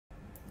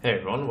Hey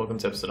everyone, welcome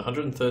to episode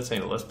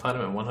 113 of Let's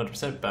Platinum and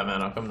 100%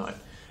 Batman Arkham Knight.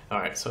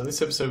 Alright, so in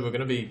this episode we're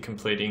going to be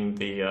completing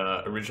the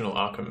original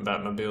Arkham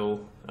Batmobile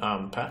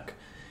pack.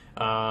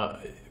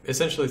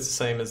 Essentially it's the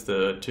same as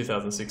the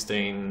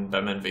 2016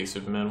 Batman v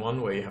Superman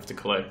one, where you have to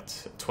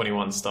collect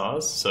 21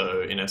 stars,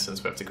 so in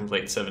essence we have to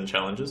complete 7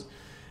 challenges.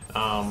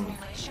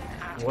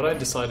 What I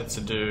decided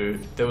to do,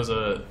 there was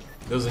a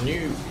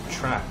new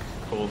track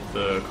called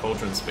the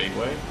Cauldron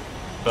Speedway,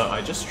 but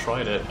I just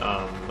tried it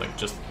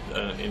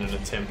in an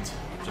attempt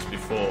just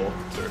before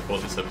to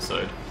record this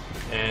episode,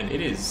 and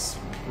it is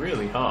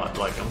really hard.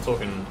 Like, I'm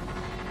talking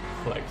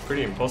like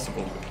pretty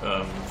impossible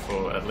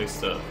for at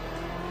least you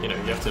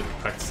have to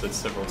practice it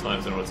several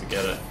times in order to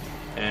get it,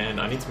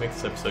 and I need to make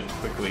this episode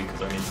quickly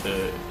because I need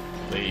to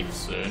leave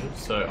soon,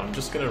 so I'm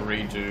just going to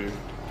redo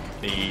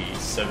the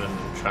 7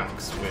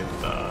 tracks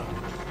with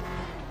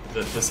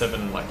the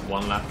 7 like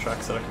one lap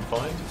tracks that I can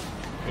find,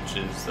 which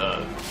is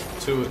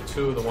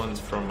two of the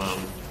ones from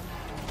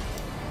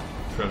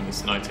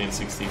this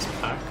 1960s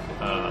pack,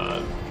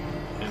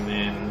 and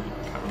then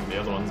I can't remember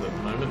the other ones at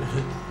the moment.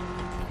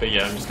 But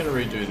yeah, I'm just going to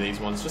redo these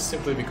ones just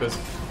simply because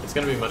it's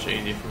going to be much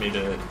easier for me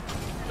to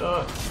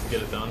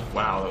get it done.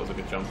 Wow, that was a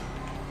good jump.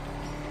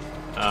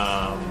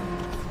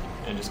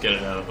 And just get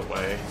it out of the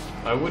way.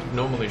 I would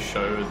normally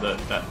show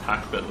that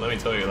pack, but let me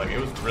tell you, like, it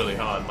was really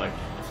hard. Like,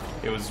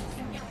 it was...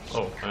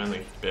 Oh, I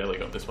only barely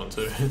got this one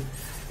too.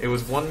 It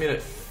was 1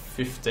 minute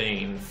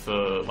 15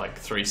 for like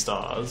 3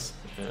 stars.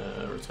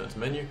 Return to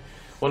menu.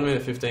 1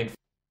 minute 15,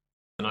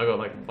 and I got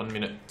like 1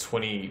 minute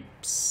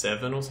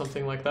 27 or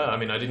something like that. I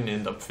mean, I didn't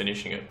end up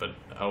finishing it, but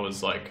I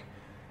was like,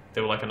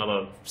 there were like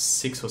another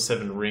 6 or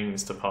 7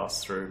 rings to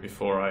pass through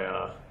before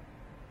I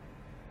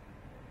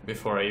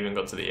even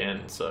got to the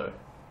end. So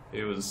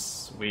it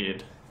was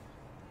weird.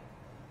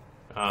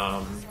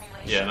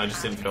 Yeah, and I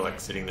just didn't feel like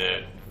sitting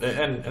there.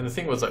 And the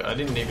thing was, like, I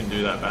didn't even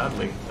do that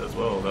badly as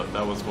well.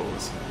 That was what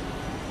was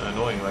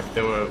annoying. Like,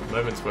 there were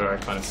moments where I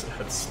kind of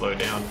had to slow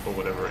down for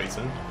whatever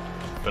reason,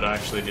 but I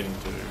actually didn't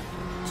do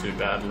too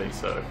badly,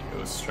 so it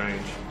was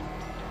strange.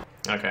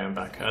 Okay, I'm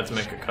back. I had to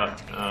make a cut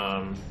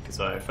because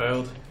I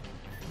failed.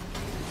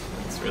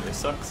 This really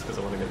sucks because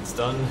I want to get this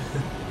done.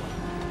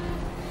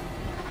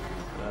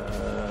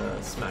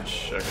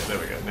 Smash. Okay, there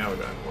we go. Now we're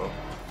going well.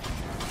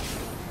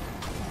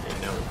 Yeah,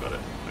 now we've got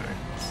it. Alright,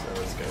 so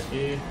let's go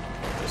here.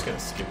 I'm just going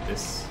to skip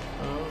this.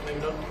 Oh,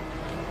 maybe not.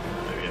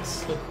 Maybe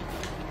yes.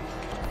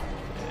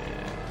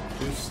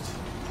 Boost,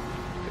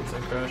 boost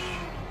and crash.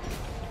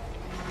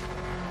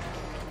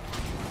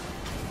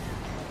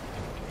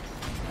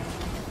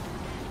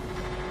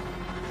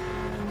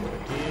 And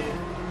we're here.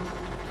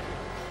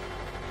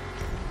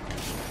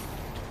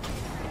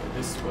 Go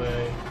this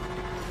way.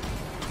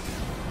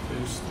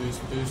 Boost,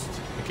 boost, boost.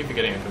 I keep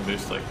forgetting I can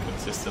boost like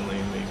consistently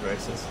in these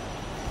races.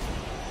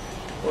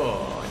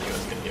 Oh, I knew I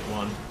was gonna get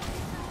one.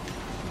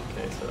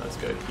 Okay, so let's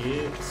go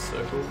here.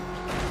 Circle.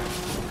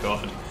 Oh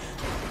god.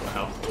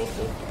 Wow,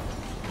 awful.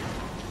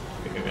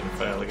 I think I'm going to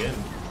fail again.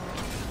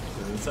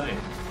 This is insane.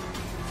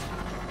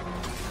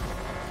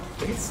 I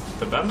think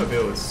the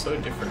Batmobile is so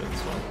different in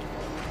this one.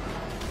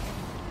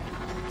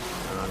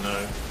 Oh no.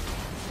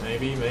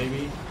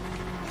 Maybe.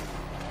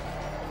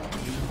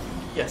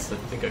 Yes, I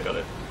think I got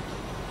it.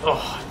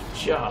 Oh,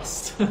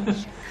 just.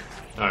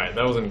 Alright,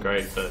 that wasn't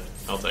great, but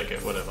I'll take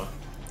it, whatever.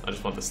 I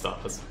just want the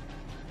stars.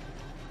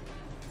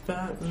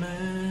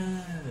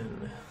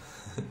 Batman!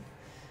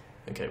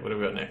 Okay, what do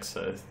we got next?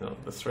 So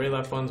the 3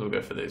 lap ones, we'll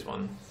go for this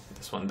one,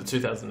 the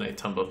 2008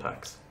 Tumbler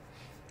packs.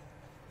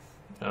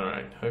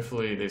 Alright,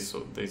 hopefully these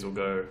will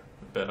go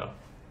better.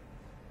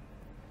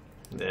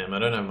 Damn, I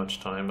don't have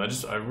much time.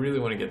 I really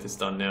want to get this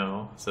done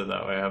now, so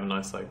that way I have a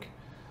nice, like,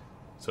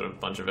 sort of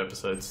bunch of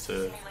episodes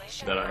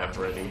that I have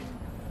ready,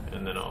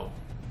 and then I'll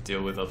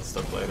deal with other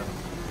stuff later.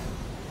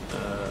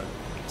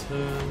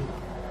 Turn,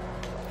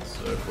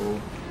 circle,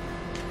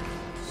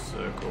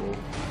 circle.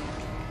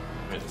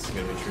 This is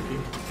going to be tricky.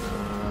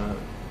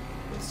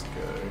 Let's go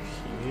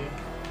here.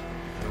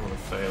 I don't want to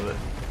fail it.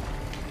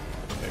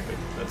 Okay, good.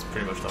 That's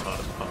pretty much the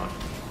hardest part.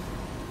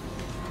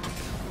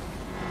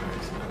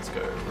 Alright, so now let's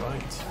go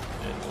right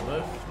and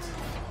left.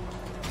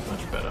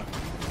 Much better.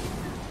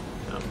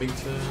 Now big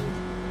turn.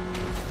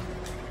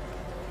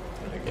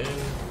 Turn again.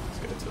 Let's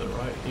go to the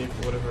right here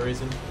for whatever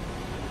reason.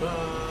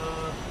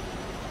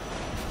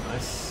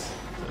 Nice.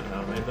 Don't know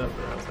how I made that,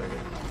 but I'll take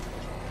it.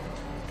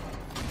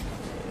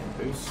 And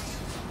boost.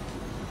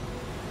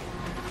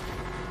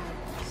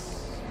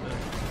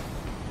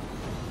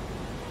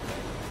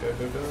 Go,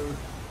 go, go.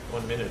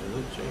 1 minute, is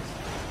it? Jeez.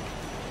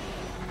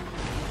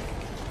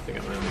 I think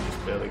I'm only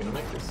just barely going to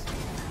make this.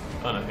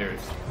 Oh no, here it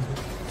is.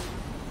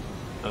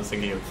 I was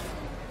thinking of...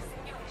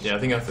 Yeah, I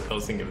think I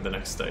was thinking of the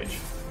next stage.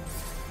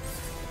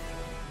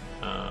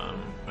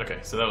 Okay,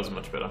 so that was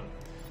much better.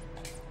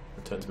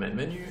 Return to main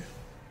menu.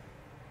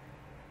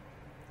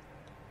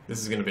 This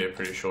is going to be a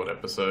pretty short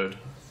episode.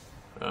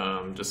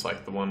 Just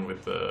like the one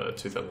with the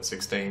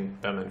 2016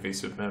 Batman v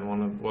Superman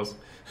one was.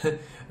 I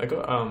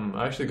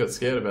actually got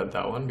scared about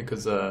that one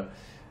because I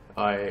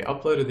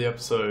uploaded the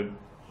episode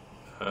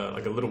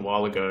like a little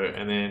while ago,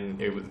 and then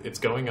it's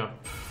going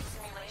up.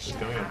 It's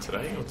going up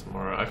today or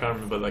tomorrow. I can't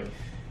remember. Like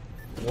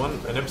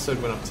an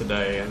episode went up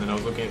today, and then I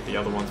was looking at the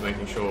other ones,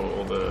 making sure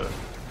all the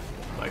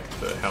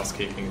the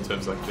housekeeping in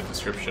terms of like the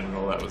description and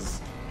all that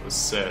was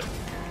set.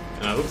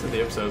 And I looked at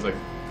the episode. I was like,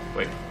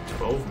 wait,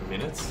 12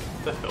 minutes?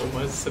 What the hell?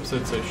 Why is this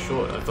episode so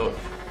short? I thought,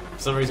 for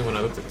some reason, when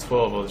I looked at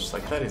 12, I was just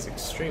like, that is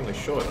extremely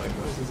short. Like,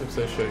 why is this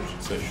episode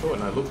so short?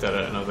 And I looked at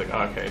it, and I was like,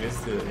 oh, okay,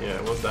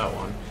 it was that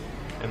one.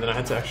 And then I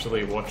had to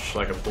actually watch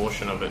like a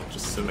portion of it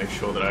just to make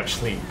sure that I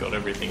actually got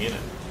everything in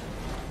it,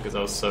 because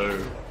I was so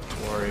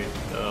worried.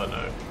 Oh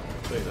no,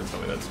 please don't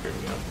tell me that screwed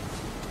me up.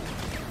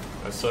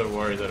 I was so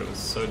worried that it was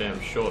so damn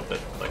short that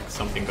like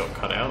something got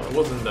cut out. It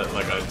wasn't that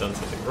like I'd done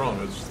something wrong,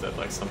 it was just that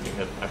like something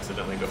had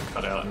accidentally got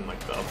cut out in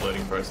like the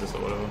uploading process or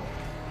whatever.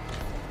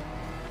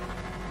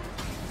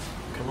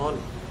 Come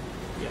on.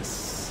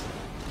 Yes.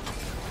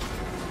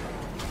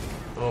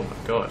 Oh my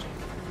god.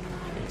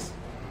 Jeez.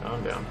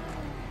 Calm down.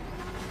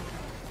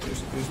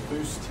 Boost, boost,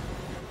 boost.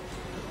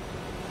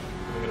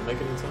 Are we gonna make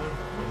it in time?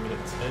 1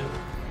 minute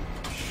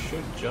 10.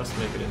 Should just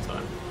make it in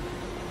time.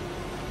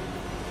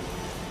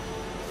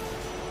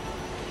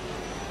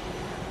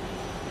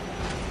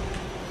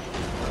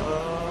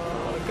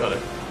 Got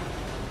it.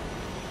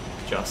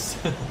 Just.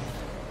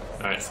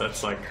 Alright, so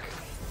that's like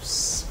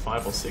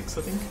 5 or 6,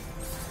 I think.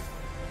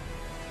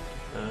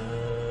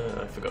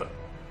 I forgot.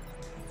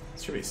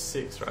 It should be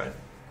 6, right?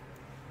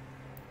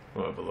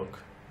 We'll have a look.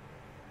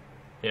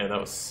 Yeah, that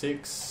was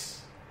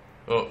 6.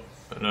 Oh,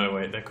 no,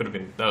 wait, that could have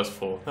been. That was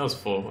 4. That was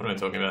 4. What am I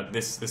talking about?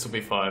 This will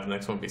be 5, the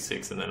next one will be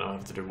 6, and then I'll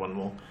have to do one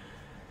more.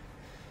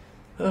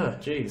 Ah,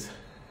 jeez.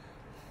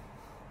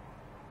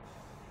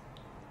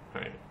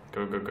 Alright,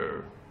 go, go,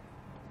 go.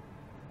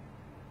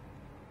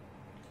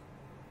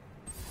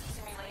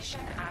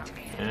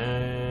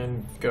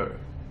 And go.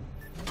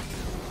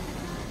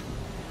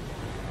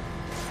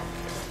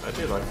 I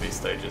do like these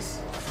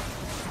stages,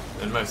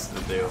 and most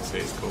of the DLC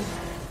is cool.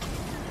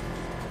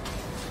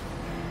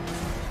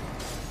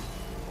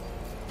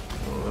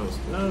 Oh, that was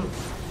no.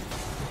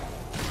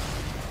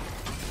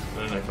 I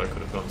don't know if I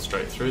could have gone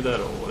straight through that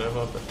or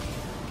whatever, but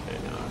okay,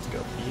 now I have to go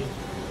up here.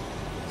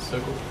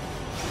 Circle,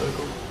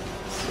 circle,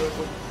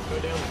 circle, go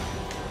down,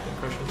 and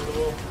crash into the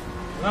wall.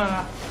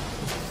 Ah!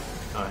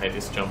 Oh, I hate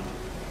this jump.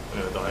 I'm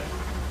gonna die.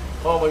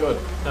 Oh my god,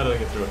 how did I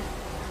get through it?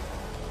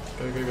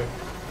 Go, go, go.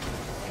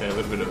 Okay, a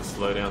little bit of a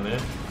slowdown there,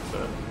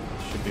 but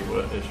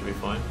it should be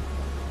fine.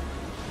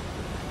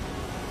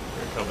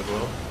 Recovered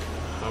well.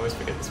 I always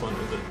forget this one,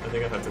 is it? I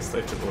think I have to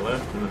stay to the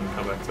left and then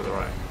come back to the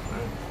right.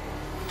 Right?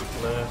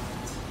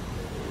 Left,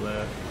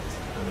 left,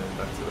 and then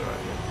back to the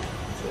right, yeah.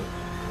 That's it.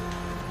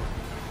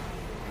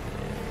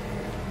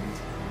 And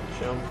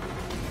jump.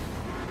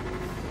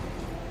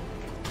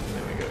 And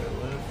then we go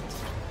left,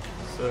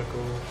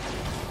 circle,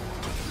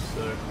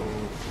 circle,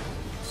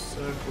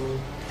 circle,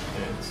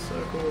 and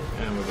circle,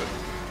 and we're good.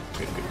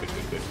 Good, good, good,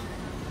 good, good.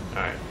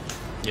 Alright.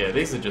 Yeah,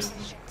 these are just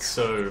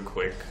so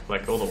quick.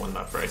 Like, all the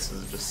one-lap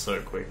races are just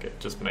so quick. It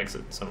just makes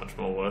it so much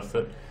more worth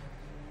it.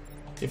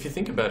 If you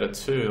think about it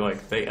too,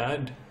 like, they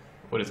add,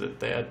 what is it?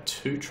 They add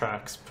 2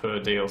 tracks per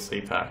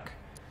DLC pack.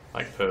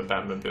 Like, per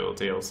Batmobile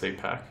DLC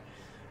pack.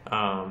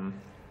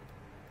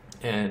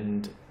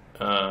 And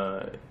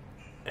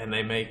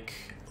they make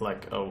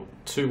like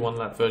 2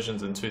 1-lap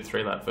versions and 2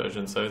 3-lap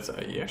versions, so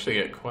you actually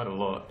get quite a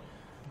lot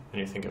when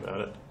you think about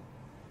it.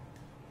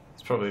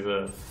 It's probably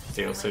the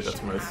DLC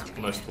that's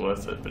most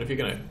worth it, but if you're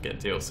gonna get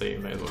DLC, you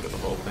may as well get the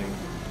whole thing.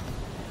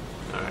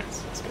 Alright,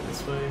 so let's go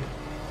this way.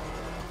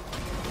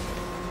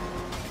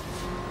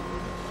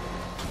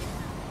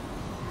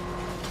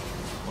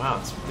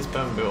 Wow, this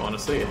Batmobile,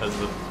 honestly, it has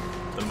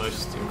the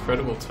most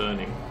incredible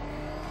turning.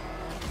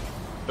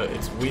 But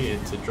it's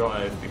weird to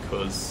drive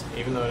because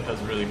even though it has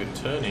really good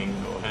turning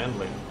or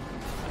handling,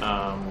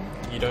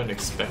 you don't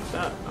expect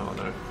that. Oh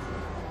no.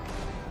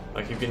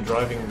 Like, you've been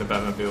driving the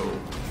Batmobile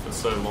for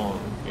so long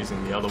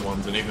using the other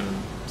ones, and even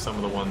some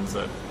of the ones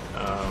that,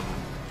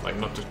 like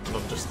not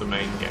just the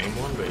main game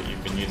one, but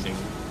you've been using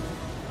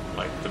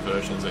like the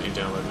versions that you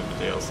download with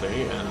the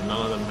DLC, and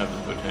none of them have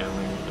as good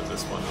handling as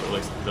this one, or at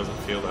least it doesn't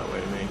feel that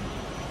way to me.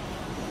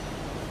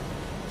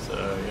 So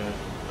yeah,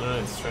 I don't know,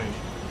 it's strange.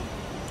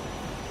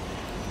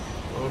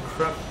 Oh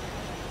crap.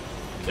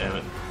 Damn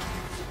it.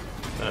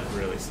 That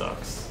really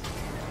sucks.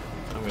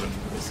 I'm gonna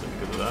miss it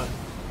because of that.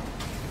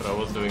 But I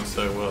was doing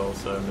so well,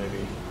 so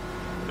maybe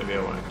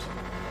I won't.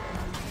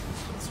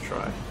 Let's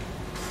try.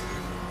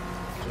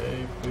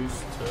 Okay,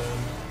 boost turn.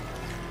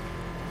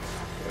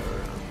 Go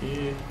around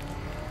here.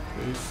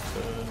 Boost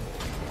turn.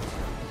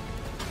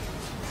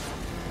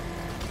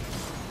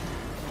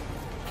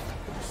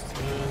 Boost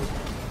turn.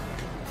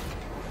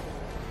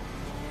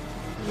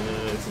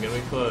 Yeah, it's gonna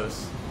be close.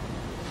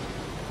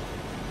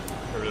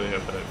 I really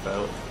hope I don't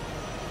fail it.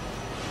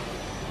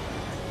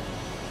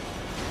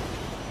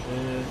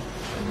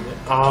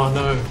 Oh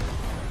no!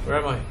 Where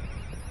am I?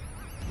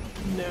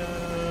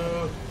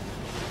 No!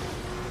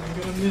 I'm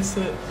gonna miss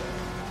it.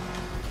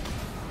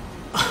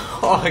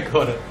 Oh, I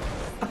got it.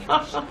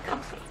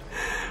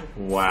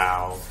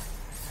 Wow.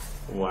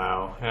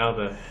 Wow, how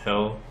the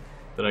hell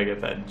did I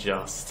get that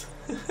just?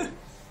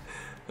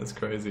 That's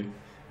crazy.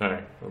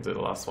 Alright, we'll do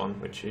the last one,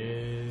 which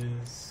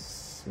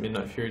is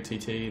Midnight Fury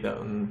TT. That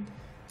one,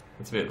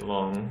 it's a bit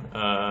long.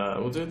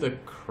 We'll do the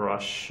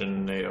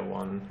Crushinator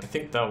one. I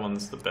think that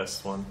one's the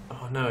best one.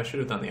 Oh no, I should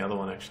have done the other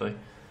one actually.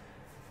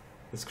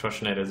 This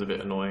Crushinator is a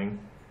bit annoying.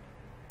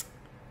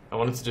 I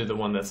wanted to do the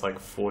one that's like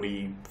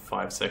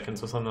 45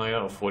 seconds or something like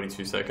that, or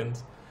 42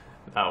 seconds.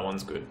 That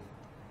one's good.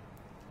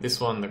 This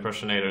one, the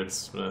Crushinator,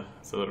 it's a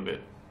little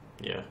bit,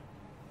 yeah.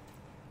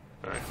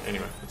 Alright,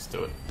 anyway, let's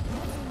do it.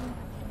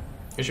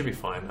 It should be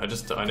fine. I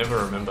never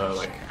remember,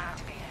 like,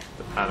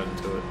 the pattern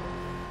to it.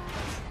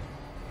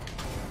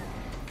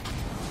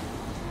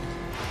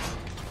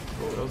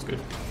 Oh, that was good.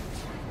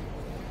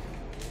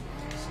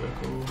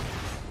 Circle.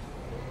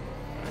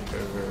 Go,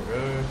 go,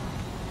 go.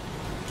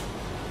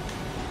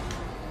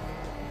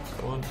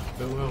 Go on,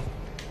 go well.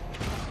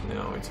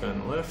 Now we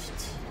turn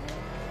left.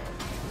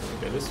 And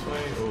we go this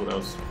way. Oh, that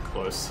was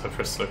close. I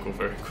pressed circle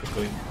very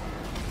quickly.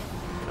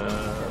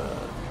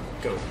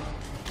 Go.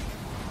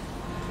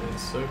 And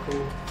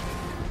circle.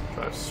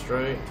 Drive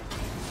straight.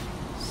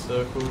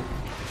 Circle.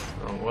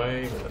 Wrong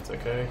way, but that's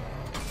okay.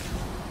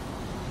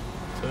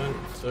 Turn,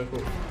 circle.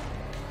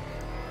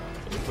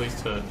 Can you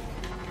please turn?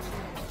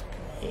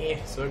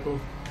 Yeah, circle.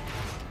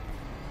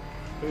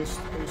 Boost,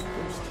 boost,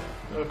 boost.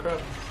 Oh crap.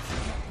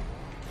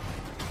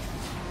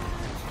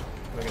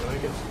 Am I gonna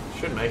make it?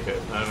 Should make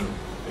it. I haven't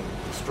been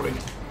destroyed.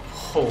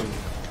 Oh.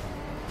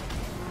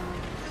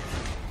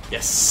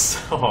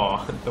 Yes!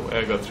 Oh, the way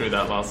I got through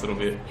that last little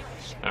bit.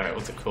 Alright,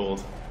 what's it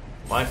called?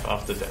 Life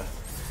After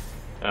Death.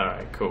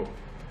 Alright, cool.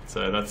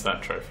 So that's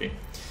that trophy.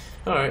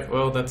 Alright,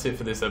 well that's it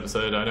for this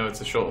episode. I know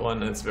it's a short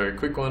one, it's a very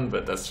quick one,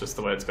 but that's just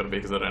the way it's got to be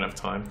because I don't have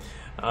time.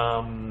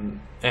 And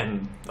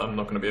I'm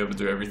not going to be able to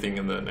do everything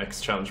in the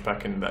next challenge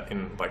pack in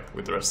like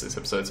with the rest of this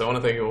episode. So I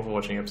want to thank you all for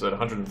watching episode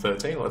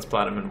 113. Let's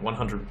Platinum and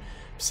 100%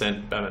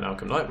 Batman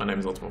Arkham Knight. My name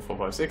is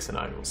Ultimate456 and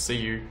I will see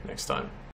you next time.